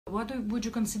Would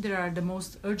you consider are the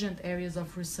most urgent areas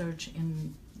of research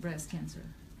in breast cancer?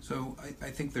 So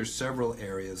I think there's several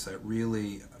areas that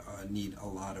really need a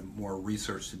lot of more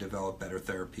research to develop better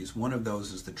therapies. One of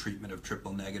those is the treatment of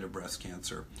triple-negative breast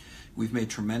cancer. We've made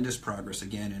tremendous progress,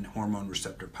 again, in hormone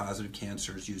receptor-positive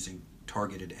cancers using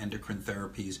targeted endocrine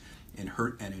therapies, and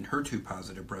in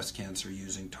HER2-positive breast cancer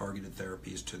using targeted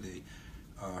therapies to the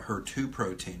HER2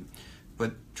 protein.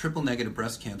 But triple-negative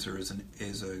breast cancer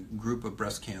is a group of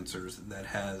breast cancers that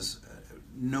has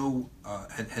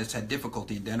had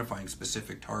difficulty identifying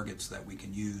specific targets that we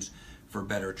can use for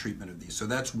better treatment of these. So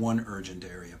that's one urgent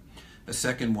area. A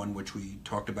second one, which we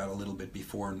talked about a little bit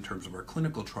before in terms of our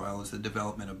clinical trial, is the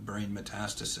development of brain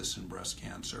metastasis in breast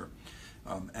cancer.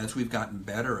 As we've gotten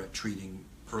better at treating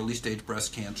early stage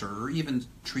breast cancer, or even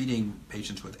treating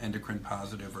patients with endocrine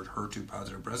positive or HER2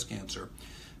 positive breast cancer,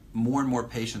 more and more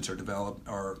patients are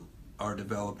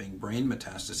developing brain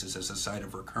metastasis as a site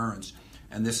of recurrence,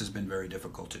 and this has been very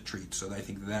difficult to treat. So I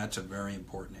think that's a very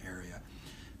important area.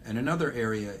 And another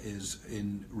area is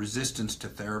in resistance to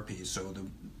therapies. So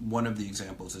one of the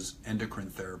examples is endocrine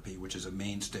therapy, which is a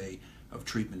mainstay of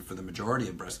treatment for the majority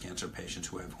of breast cancer patients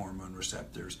who have hormone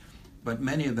receptors. But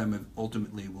many of them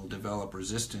ultimately will develop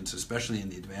resistance, especially in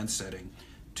the advanced setting,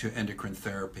 to endocrine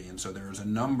therapy. And so there's a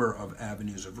number of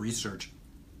avenues of research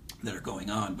that are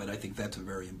going on, but I think that's a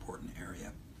very important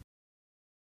area.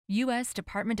 U.S.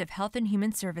 Department of Health and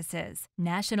Human Services,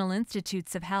 National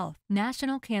Institutes of Health,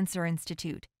 National Cancer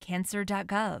Institute,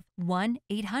 cancer.gov,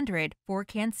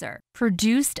 1-800-4CANCER.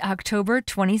 Produced October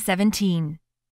 2017.